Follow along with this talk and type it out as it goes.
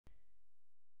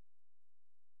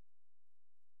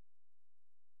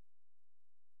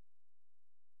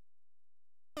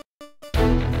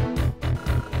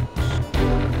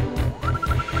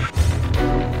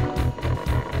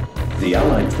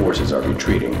forces are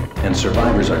retreating, and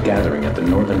survivors are gathering at the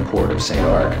northern port of St.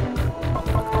 Arc.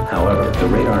 However, the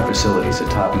radar facilities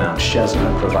atop Mount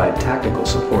Shezna provide tactical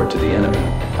support to the enemy.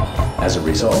 As a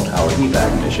result, our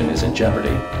evac mission is in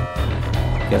jeopardy.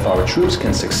 If our troops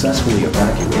can successfully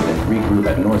evacuate and regroup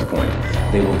at North Point,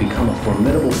 they will become a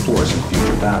formidable force in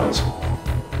future battles.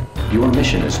 Your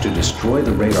mission is to destroy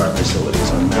the radar facilities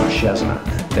on Mount Shezna,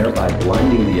 thereby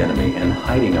blinding the enemy and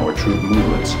hiding our troop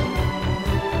movements.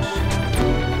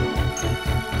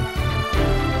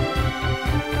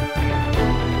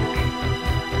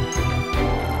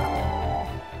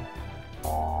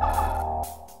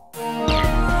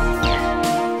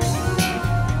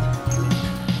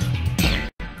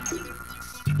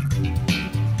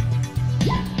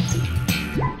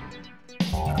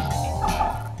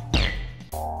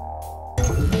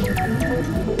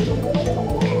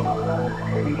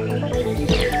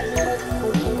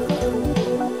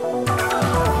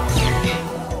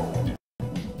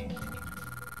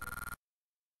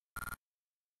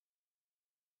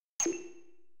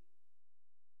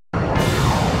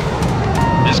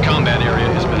 This combat area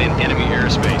is within enemy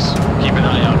airspace. Keep an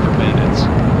eye out for bandits.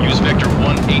 Use Vector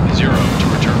 180 to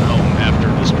return home after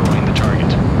destroying the target.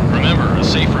 Remember, a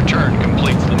safe return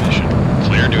completes the mission.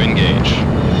 Clear to engage.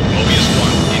 Mobius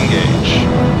One, engage.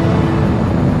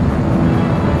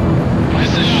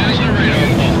 This is Shezna radar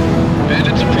call.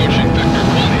 Bandits approaching Vector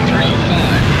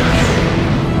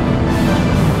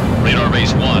 135. Radar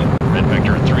base 1, red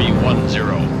Vector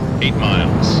 310, 8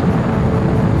 miles.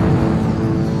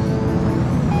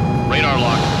 Radar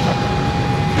lock.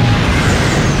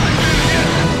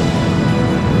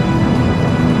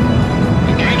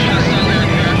 Engage hostile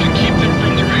aircraft and keep them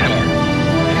from the radar.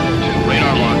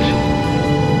 Radar locked.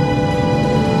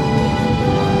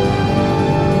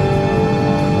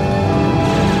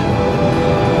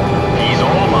 He's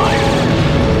all mine.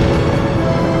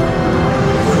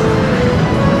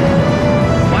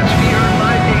 Watch me earn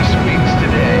my ace wings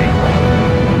today.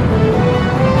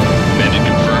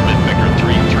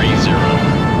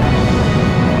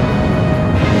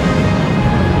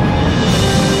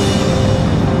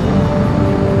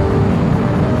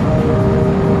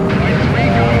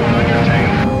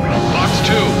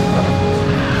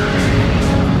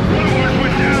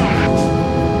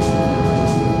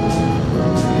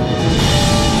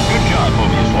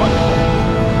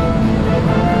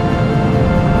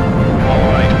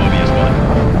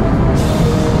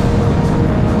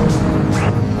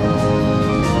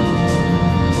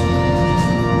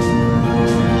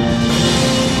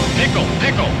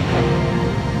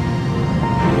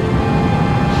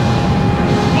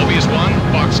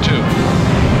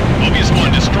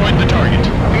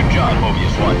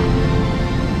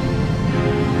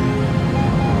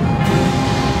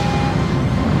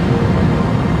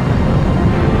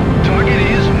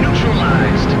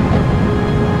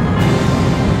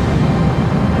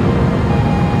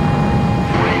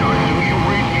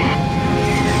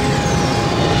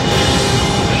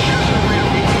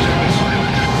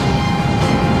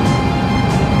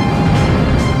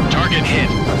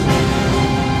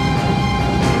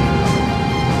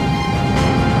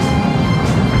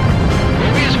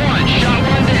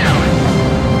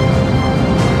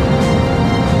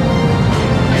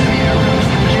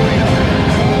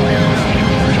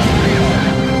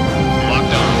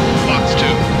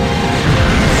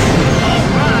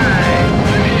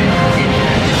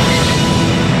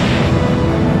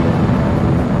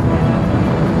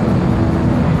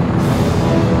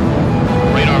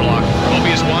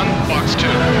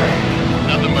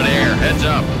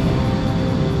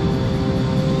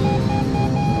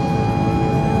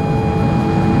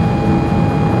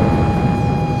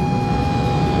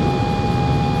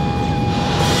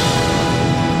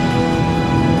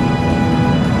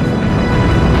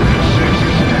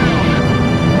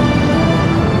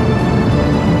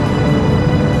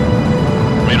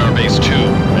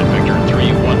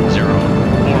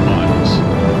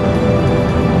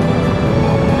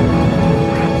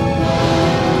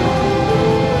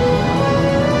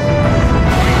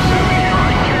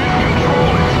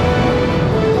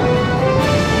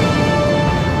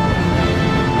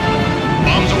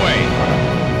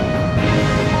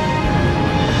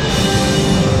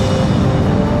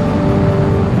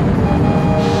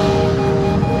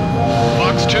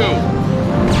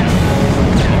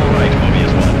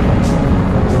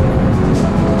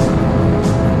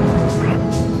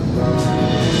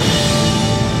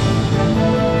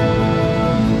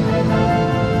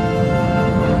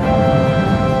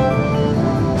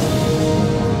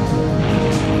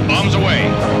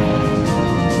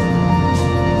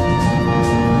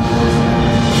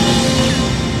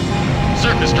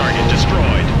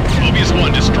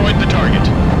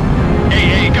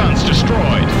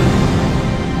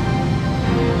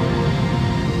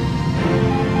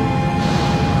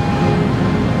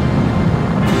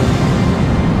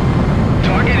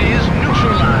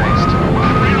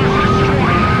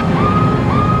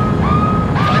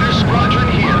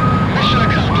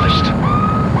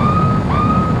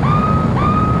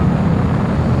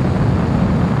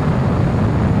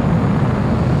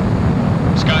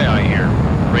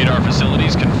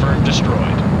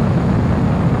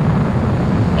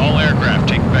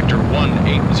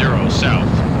 south.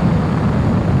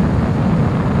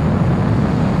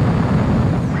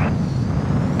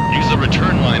 Use the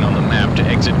return line on the map to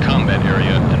exit combat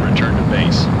area and return to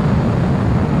base.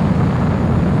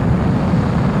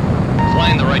 Fly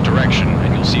in the right direction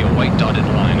and you'll see a white dotted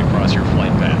line across your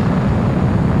flight path.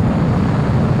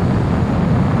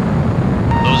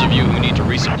 Those of you who need to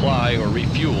resupply or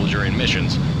refuel during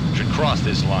missions should cross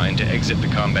this line to exit the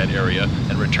combat area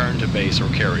and return to base or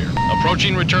carrier.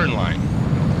 Approaching return line.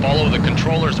 Follow the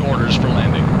controller's orders for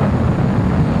landing.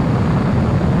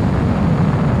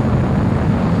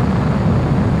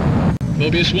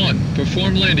 Mobius One,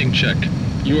 perform landing check.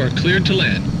 You are cleared to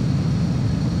land.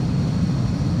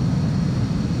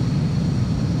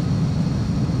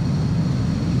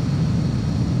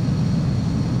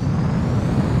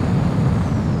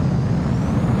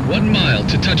 One mile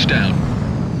to touchdown.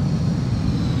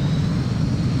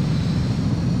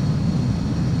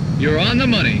 You're on the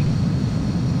money.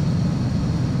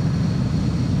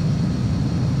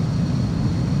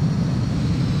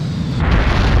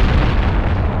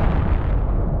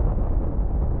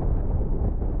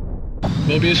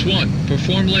 Mobius One,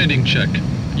 perform landing check.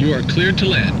 You are cleared to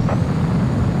land.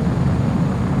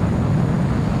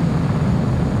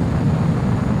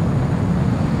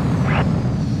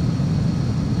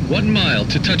 One mile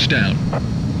to touchdown.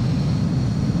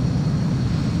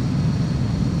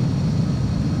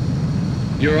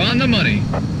 You're on the money.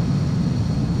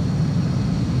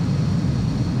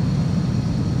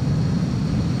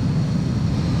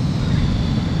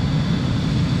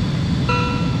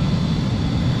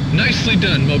 Nicely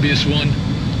done, Mobius One.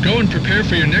 Go and prepare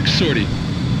for your next sortie.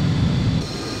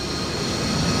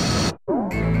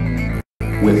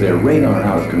 With their radar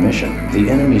out of commission, the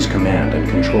enemy's command and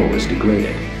control is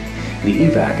degraded. The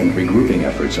evac and regrouping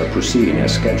efforts are proceeding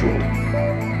as scheduled.